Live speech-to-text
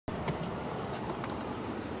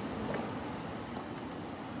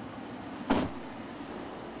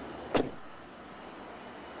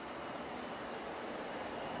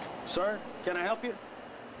Sir, can I help you?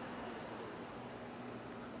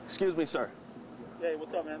 Excuse me, sir. Hey,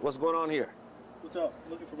 what's up, man? What's going on here? What's up?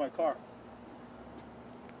 I'm looking for my car.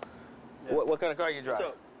 Yeah. What kind of car you drive?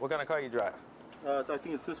 What's up? What kind of car you drive? I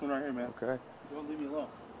think it's this one right here, man. Okay. Don't leave me alone.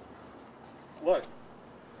 What?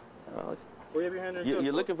 Where you have your hand in your gun?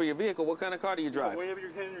 You're looking for your vehicle. What kind of car do you drive? Where you have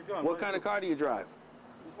your hand in your gun? What kind of car do you drive?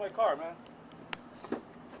 It's my car, man.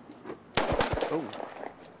 Oh.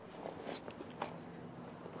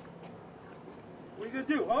 What you gonna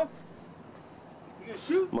do, huh? You gonna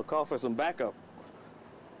shoot? I'm gonna call for some backup.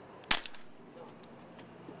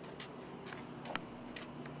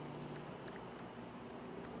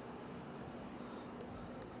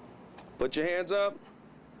 Put your hands up.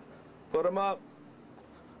 Put them up.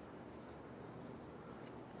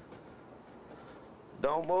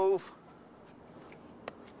 Don't move.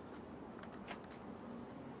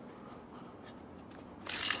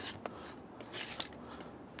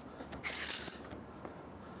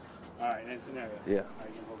 All right, next scenario. Yeah. All right,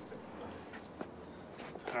 you can host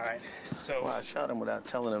it. All right, so. Well, I shot him without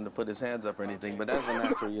telling him to put his hands up or anything, but that's a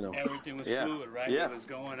natural, you know. Everything was Yeah. fluid, right? Yeah. It was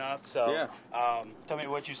going up, so. Yeah. Tell me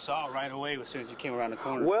what you saw right away as soon as you came around the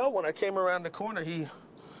corner. Well, when I came around the corner, he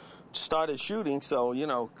started shooting, so, you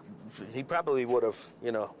know, he probably would have,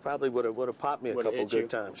 you know, popped me a couple good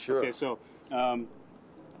times, sure. Okay, so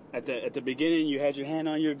at the beginning, you had your hand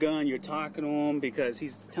on your gun, you're talking to him because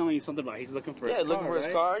he's telling you something about he's looking for his car, looking for his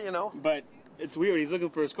car, you know. But it's weird, he's looking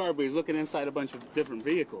for his car, but he's looking inside a bunch of different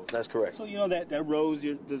vehicles. That's correct. So, you know, that rose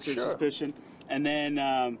your suspicion. And then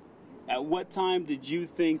at what time did you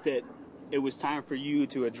think that it was time for you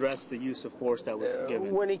to address the use of force that was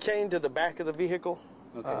given? When he came to the back of the vehicle,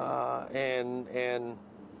 okay. and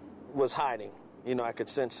was hiding. You know, I could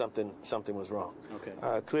sense something was wrong.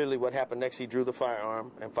 Okay. Clearly what happened next, he drew the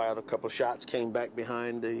firearm and fired a couple shots, came back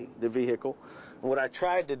behind the vehicle. And what I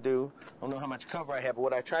tried to do, I don't know how much cover I have, but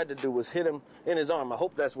what I tried to do was hit him in his arm. I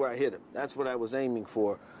hope that's where I hit him. That's what I was aiming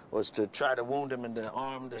for, was to try to wound him in the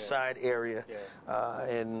arm, the side area,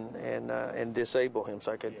 and disable him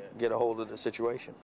so I could get a hold of the situation.